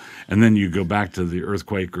smile. And then you go back to the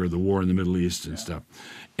earthquake or the war in the Middle East and stuff.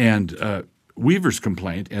 And Weaver's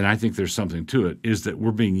complaint, and I think there's something to it, is that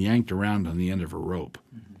we're being yanked around on the end of a rope,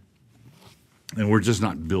 and we're just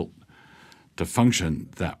not built to function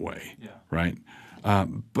that way, right?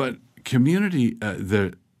 But community,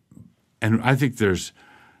 and I think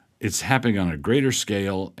it's happening on a greater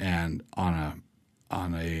scale and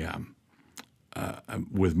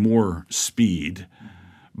with more speed.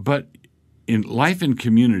 But in life in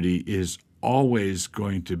community is always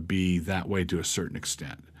going to be that way to a certain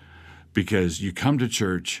extent, because you come to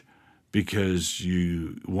church because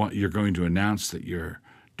you're going to announce that your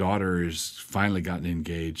daughter has finally gotten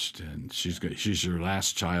engaged and she's your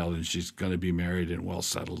last child and she's going to be married and well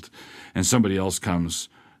settled, and somebody else comes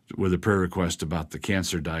with a prayer request about the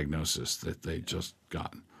cancer diagnosis that they just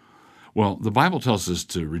got. Well, the Bible tells us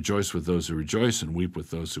to rejoice with those who rejoice and weep with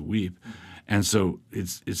those who weep. And so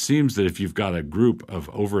it seems that if you've got a group of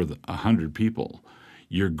over 100 people,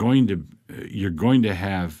 you're going to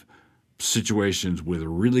have situations with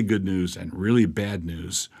really good news and really bad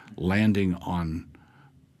news landing on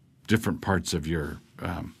different parts of your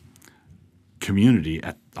community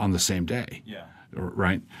on the same day. Yeah.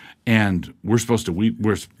 Right? And we're supposed to weep.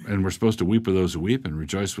 We're supposed to weep with those who weep and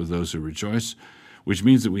rejoice with those who rejoice, which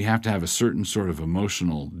means that we have to have a certain sort of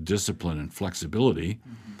emotional discipline and flexibility,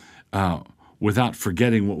 without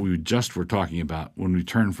forgetting what we just were talking about when we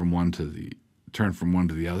turn from one to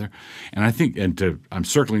the other. And I think, I'm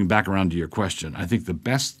circling back around to your question, I think the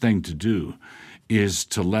best thing to do is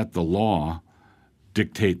to let the law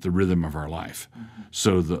dictate the rhythm of our life.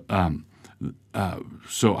 So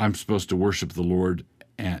so I'm supposed to worship the Lord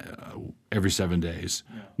every 7 days,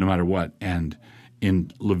 no matter what. And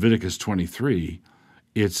in Leviticus 23,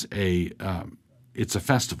 it's a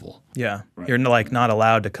festival. Yeah. Right. You're not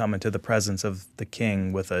allowed to come into the presence of the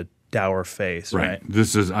king with a dour face, right?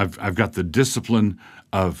 This is I've got the discipline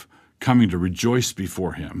of coming to rejoice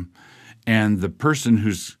before him, and the person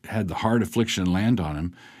who's had the hard affliction land on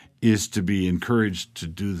him is to be encouraged to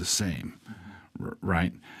do the same,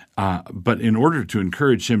 right? But in order to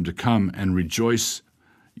encourage him to come and rejoice,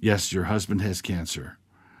 yes, your husband has cancer,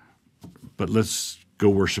 but let's go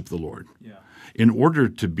worship the Lord. Yeah. In order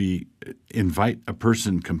to invite a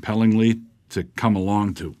person compellingly to come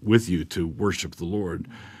along with you to worship the Lord,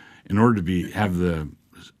 in order to have the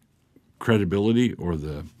credibility or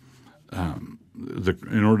in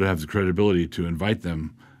order to have the credibility to invite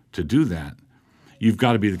them to do that, you've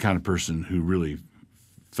got to be the kind of person who really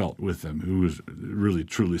felt with them, who was really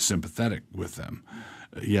truly sympathetic with them.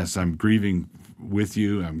 Yes, I'm grieving with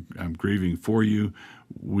you. I'm grieving for you.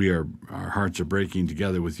 Our hearts are breaking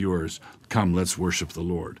together with yours. Come, let's worship the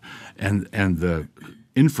Lord. And the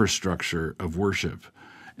infrastructure of worship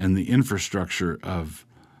and the infrastructure of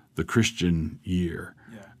the Christian year,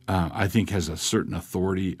 I think, has a certain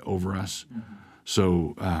authority over us. Mm-hmm.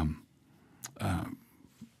 So,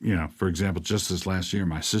 for example, just this last year,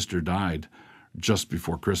 my sister died just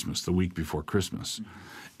before Christmas, the week before Christmas.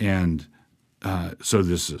 Mm-hmm. And so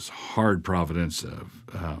this is hard providence of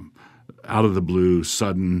out of the blue,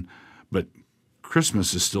 sudden, but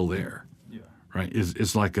Christmas is still there, right?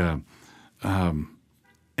 It's like and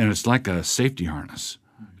it's like a safety harness,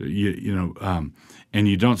 and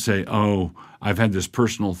you don't say, "Oh, I've had this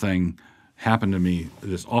personal thing happen to me,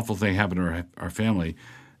 this awful thing happen to our family.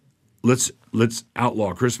 Let's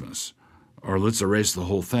outlaw Christmas, or let's erase the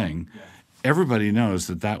whole thing." Yeah. Everybody knows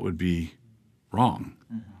that would be wrong.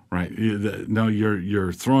 Right? No,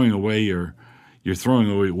 you're throwing away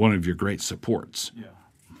one of your great supports. Yeah.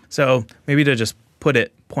 So maybe to just put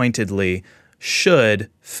it pointedly, should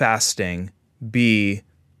fasting be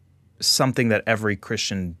something that every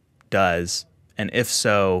Christian does? And if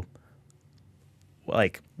so,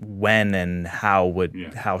 like when and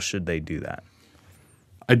how should they do that?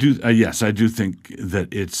 I do. Yes, I do think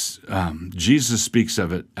that it's Jesus speaks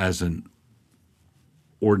of it as an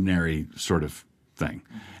ordinary sort of thing.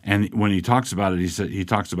 And when he talks about it, he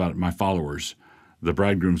talks about my followers, the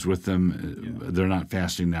bridegroom's with them. Yeah. They're not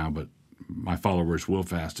fasting now, but my followers will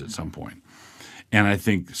fast at some point. And I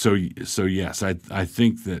think so. Yes, I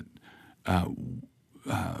think that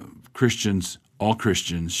all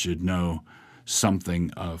Christians should know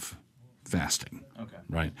something of fasting. Okay.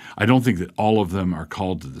 Right. I don't think that all of them are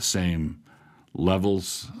called to the same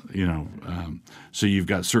levels. So you've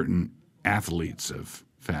got certain athletes of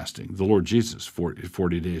fasting. The Lord Jesus,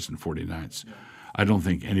 40 days and 40 nights. Yeah. I don't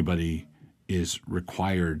think anybody is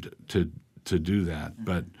required to do that.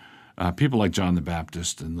 But people like John the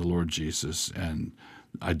Baptist and the Lord Jesus, and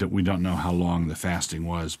we don't know how long the fasting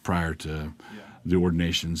was prior to the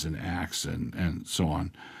ordinations in Acts and so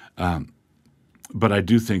on. But I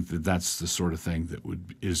do think that that's the sort of thing that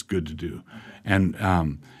is good to do.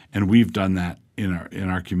 Okay. And we've done that in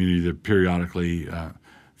our community, that periodically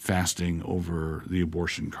fasting over the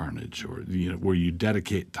abortion carnage, or where you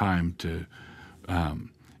dedicate time to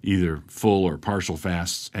either full or partial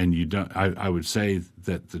fasts, and you don't. I would say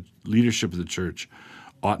that the leadership of the church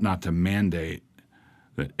ought not to mandate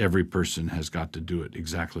that every person has got to do it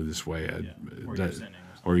exactly this way,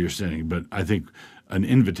 or you're sinning. But I think an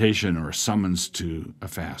invitation or a summons to a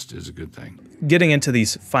fast is a good thing. Getting into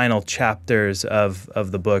these final chapters of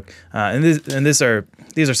the book, and these are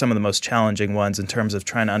some of the most challenging ones in terms of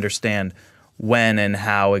trying to understand when and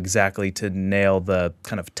how exactly to nail the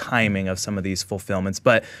kind of timing of some of these fulfillments.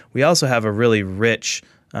 But we also have a really rich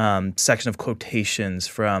section of quotations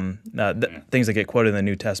from things that get quoted in the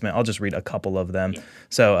New Testament. I'll just read a couple of them. Yeah.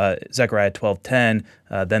 So Zechariah 12:10,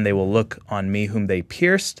 then they will look on me whom they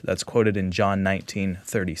pierced. That's quoted in John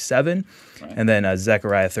 19:37. Right. And then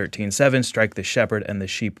Zechariah 13:7, strike the shepherd and the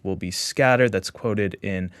sheep will be scattered. That's quoted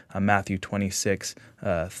in Matthew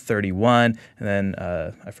 26:31. And then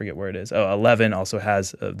I forget where it is. 11 also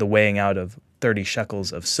has the weighing out of 30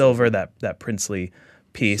 shekels of silver, that princely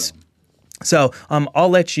piece. So I'll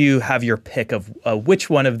let you have your pick of which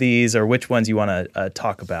one of these or which ones you want to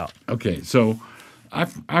talk about. Okay, so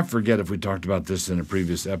I forget if we talked about this in a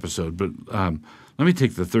previous episode, but let me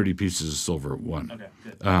take the 30 pieces of silver one. Okay,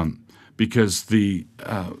 good. Because the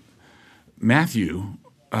Matthew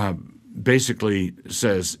basically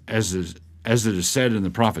says, as it is said in the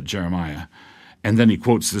prophet Jeremiah, and then he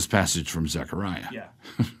quotes this passage from Zechariah. Yeah.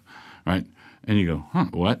 Right? And you go,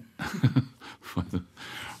 what?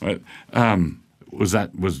 Right.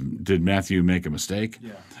 Did Matthew make a mistake?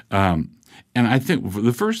 Yeah. And I think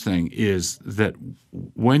the first thing is that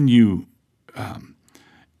when you,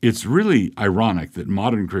 it's really ironic that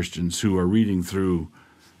modern Christians who are reading through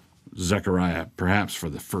Zechariah perhaps for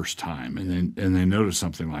the first time, and they notice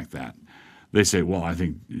something like that, they say, well, I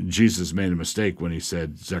think Jesus made a mistake when he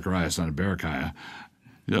said Zechariah son of Berechiah.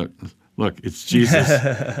 Look, it's Jesus.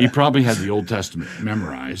 He probably had the Old Testament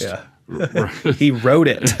memorized. Yeah. He wrote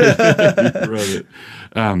it. He wrote it.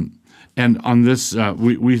 And on this,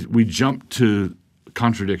 we jump to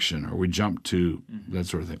contradiction, or we jump to that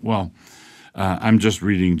sort of thing. Well, I'm just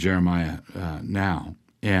reading Jeremiah now,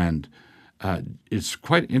 and it's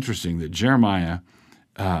quite interesting that Jeremiah,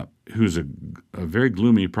 who's a very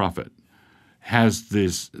gloomy prophet, has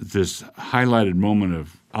this highlighted moment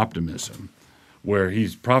of optimism where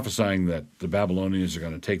he's prophesying that the Babylonians are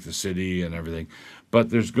going to take the city and everything. But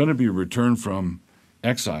there's going to be a return from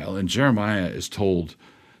exile, and Jeremiah is told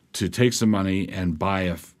to take some money and buy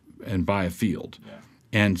a field. Yeah.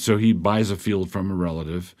 And so he buys a field from a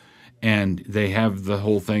relative, and they have the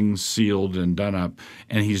whole thing sealed and done up.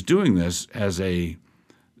 And he's doing this as a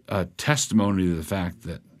testimony to the fact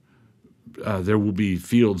that there will be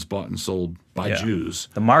fields bought and sold by Jews.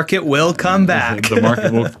 The market will come back. The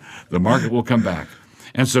market will come back.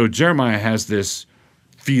 And so Jeremiah has this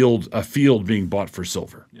a field being bought for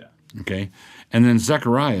silver. Yeah. Okay? And then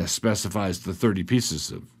Zechariah specifies the 30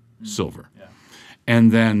 pieces of silver. Yeah.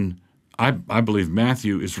 And then I believe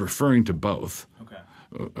Matthew is referring to both. Okay.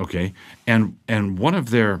 Okay? And one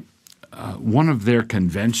of their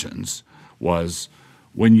conventions was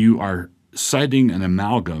when you are citing an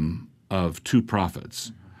amalgam of two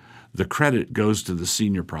prophets, the credit goes to the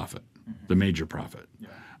senior prophet, the major prophet. Yeah.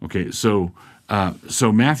 Okay, so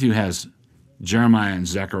Matthew has Jeremiah and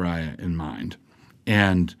Zechariah in mind,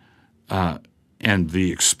 and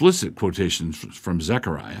the explicit quotations from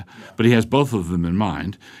Zechariah, but he has both of them in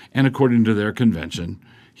mind, and according to their convention,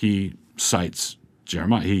 he cites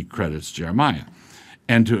Jeremiah, he credits Jeremiah.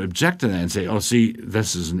 And to object to that and say, oh, see,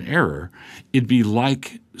 this is an error, it'd be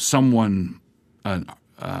like someone,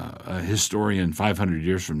 a historian 500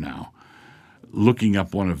 years from now, looking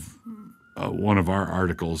up one of our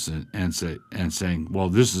articles and saying, well,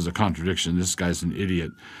 this is a contradiction. This guy's an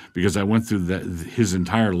idiot because I went through his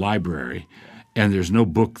entire library, and there's no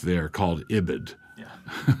book there called Ibid,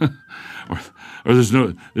 or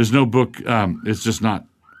there's no book. It's just not.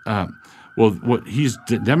 Well, what he's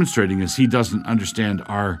demonstrating is he doesn't understand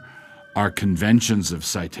our conventions of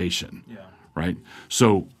citation, right?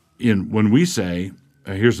 So when we say,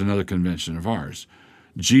 here's another convention of ours,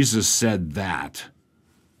 Jesus said that.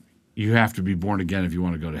 You have to be born again if you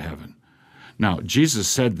want to go to heaven. Now, Jesus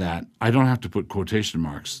said that. I don't have to put quotation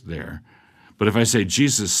marks there. But if I say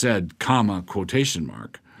Jesus said, comma, quotation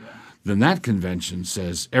mark, then that convention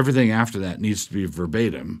says everything after that needs to be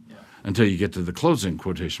verbatim until you get to the closing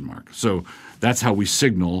quotation mark. So that's how we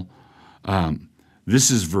signal this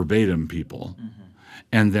is verbatim, people. Mm-hmm.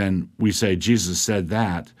 And then we say Jesus said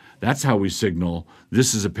that. That's how we signal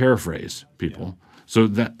this is a paraphrase, people.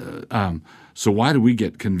 Yeah. So why do we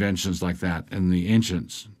get conventions like that and the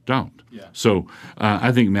ancients don't? Yeah. So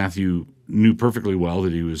I think Matthew knew perfectly well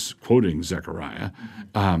that he was quoting Zechariah,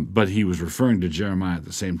 but he was referring to Jeremiah at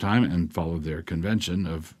the same time and followed their convention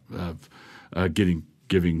of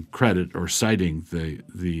giving credit or citing the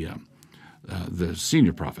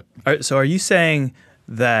senior prophet. So are you saying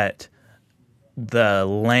that the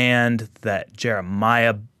land that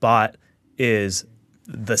Jeremiah bought is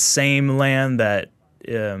the same land that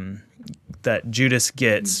Judas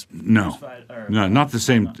gets? No, not the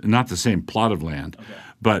same plot of land,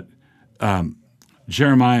 but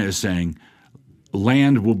Jeremiah is saying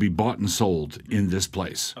land will be bought and sold in this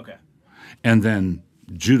place. Okay. And then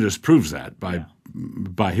Judas proves that by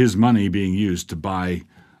his money being used to buy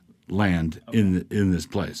land in this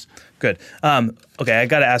place. Good. Okay, I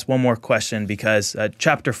got to ask one more question because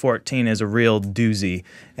chapter 14 is a real doozy,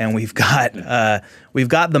 and we've got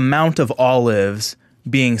the Mount of Olives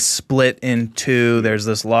being split in two. There's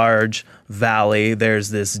this large valley. There's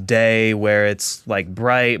this day where it's like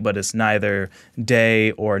bright, but it's neither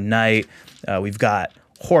day or night. We've got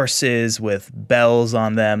horses with bells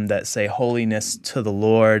on them that say holiness to the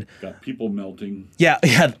Lord. Got people melting. Yeah,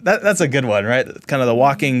 that's a good one, right? Kind of the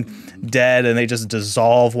Walking Dead, and they just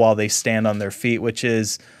dissolve while they stand on their feet, which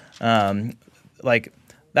is like,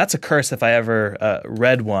 that's a curse if I ever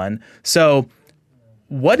read one. So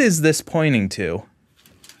what is this pointing to?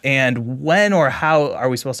 And when or how are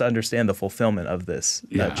we supposed to understand the fulfillment of this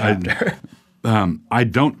chapter? I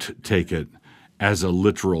don't take it as a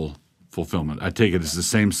literal fulfillment. I take it as the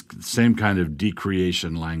same kind of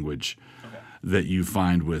decreation language that you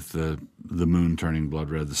find with the moon turning blood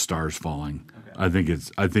red, the stars falling. I think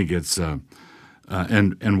it's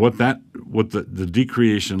and what the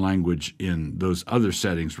decreation language in those other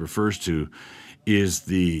settings refers to is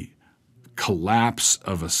the collapse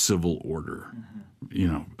of a civil order.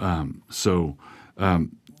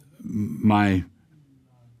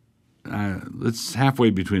 It's halfway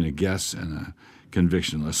between a guess and a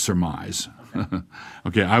conviction, a surmise.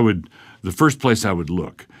 Okay, the first place I would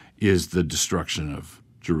look is the destruction of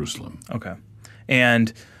Jerusalem. Okay.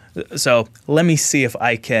 And so let me see if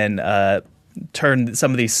I can turn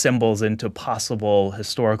some of these symbols into possible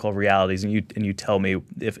historical realities, and you tell me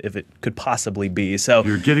if it could possibly be. So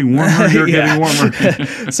you're getting warmer, getting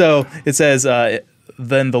warmer. So it says,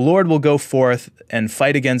 then the Lord will go forth and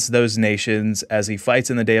fight against those nations as he fights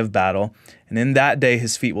in the day of battle. And in that day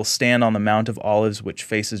his feet will stand on the Mount of Olives, which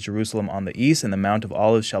faces Jerusalem on the east. And the Mount of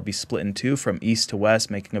Olives shall be split in two from east to west,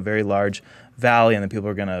 making a very large valley. And the people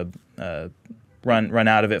are going to run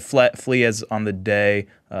out of it, flee as on the day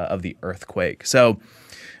of the earthquake. So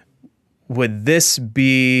would this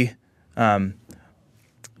be... so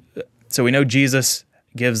we know Jesus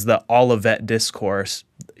gives the Olivet discourse.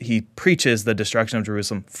 He preaches the destruction of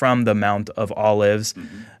Jerusalem from the Mount of Olives.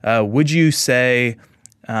 Would you say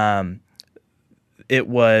it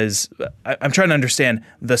was... I'm trying to understand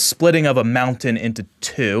the splitting of a mountain into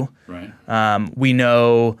two. Right. We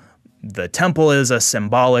know the temple is a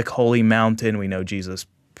symbolic holy mountain. We know Jesus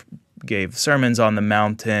gave sermons on the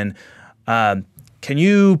mountain. Can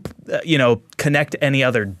you, connect any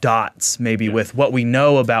other dots maybe with what we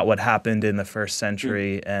know about what happened in the first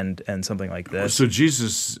century and something like this? So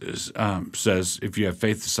Jesus says, if you have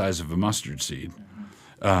faith the size of a mustard seed,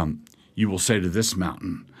 you will say to this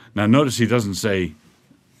mountain. Now notice he doesn't say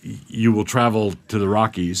you will travel to the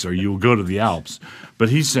Rockies or you will go to the Alps, but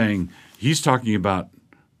he's talking about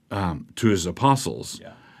to his apostles,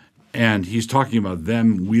 and he's talking about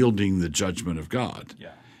them wielding the judgment of God. Yeah.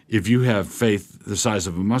 If you have faith the size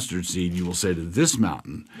of a mustard seed, you will say to this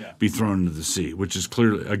mountain, be thrown into the sea, which is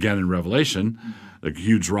clearly, again, in Revelation, a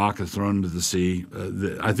huge rock is thrown into the sea.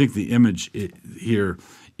 I think the image here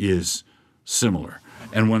is similar.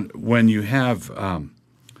 And when you have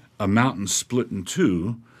a mountain split in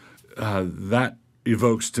two, that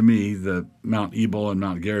evokes to me the Mount Ebal and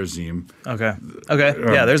Mount Gerizim. Okay.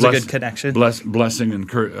 Yeah, there's a good connection. Blessing and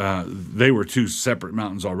they were two separate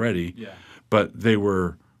mountains already, but they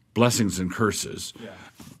were blessings and curses. Yeah.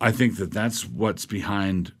 I think that's what's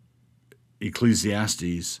behind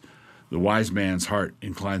Ecclesiastes. The wise man's heart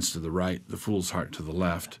inclines to the right, the fool's heart to the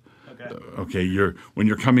left. Okay. When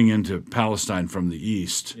you're coming into Palestine from the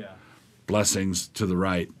east, blessings to the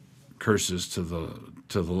right, curses to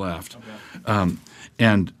the left. Okay.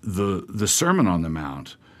 And the Sermon on the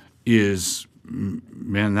Mount is,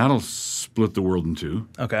 man, that'll split the world in two.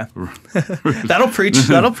 Okay. That'll preach.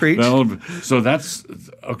 So that's,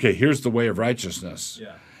 okay, here's the way of righteousness.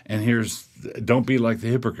 Yeah. And don't be like the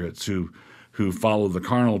hypocrites who follow the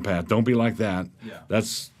carnal path. Don't be like that. Yeah.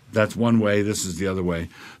 That's one way, this is the other way.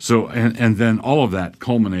 So, and then all of that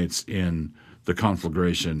culminates in the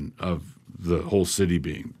conflagration of the whole city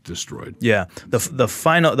being destroyed. Yeah. The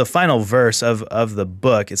final verse of the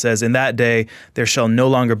book, it says, "In that day there shall no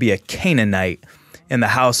longer be a Canaanite in the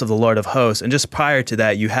house of the Lord of hosts." And just prior to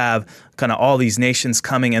that, you have kind of all these nations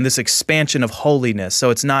coming and this expansion of holiness. So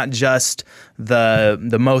it's not just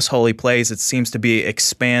the most holy place. It seems to be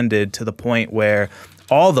expanded to the point where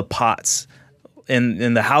all the pots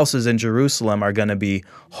in the houses in Jerusalem are going to be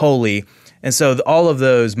holy. And so all of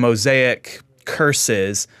those Mosaic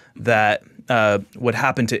curses that would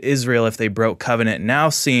happen to Israel if they broke covenant now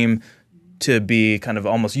seem to be kind of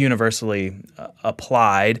almost universally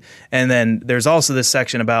applied. And then there's also this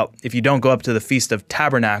section about if you don't go up to the Feast of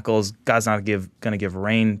Tabernacles, God's not going to give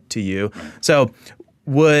rain to you. So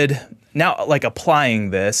like applying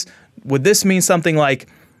this, would this mean something like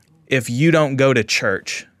if you don't go to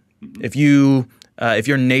church, if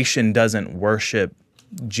your nation doesn't worship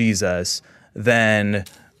Jesus, then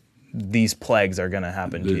these plagues are going to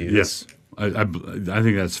happen to you? Yes. I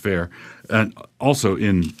think that's fair. And also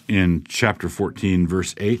in chapter 14,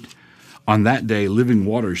 verse 8, on that day living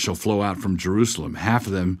waters shall flow out from Jerusalem, half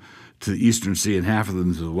of them to the eastern sea and half of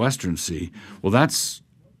them to the western sea. Well, that's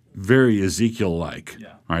very Ezekiel-like.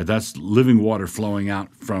 Yeah. All right, that's living water flowing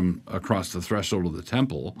out from across the threshold of the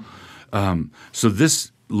temple. So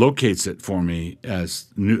this locates it for me as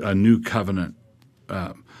a new covenant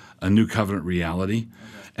reality.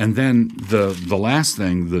 And then the last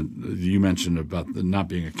thing that you mentioned about the not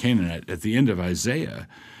being a Canaanite, at the end of Isaiah,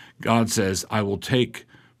 God says, "I will take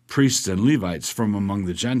priests and Levites from among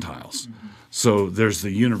the Gentiles." Mm-hmm. So there's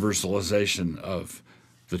the universalization of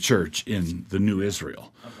the church in the new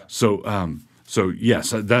Israel. Okay. So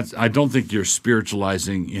yes, I don't think you're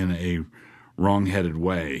spiritualizing in a wrong-headed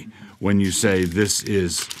way when you say this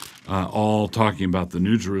is all talking about the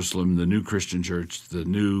New Jerusalem, the new Christian church, the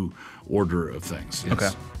new order of things. Yes. Okay,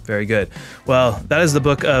 very good. Well, that is the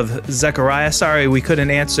book of Zechariah. Sorry we couldn't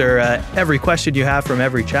answer every question you have from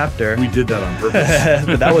every chapter. We did that on purpose.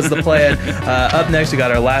 But that was the plan. Up next, we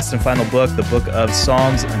got our last and final book, the book of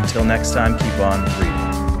Psalms. Until next time, keep on reading.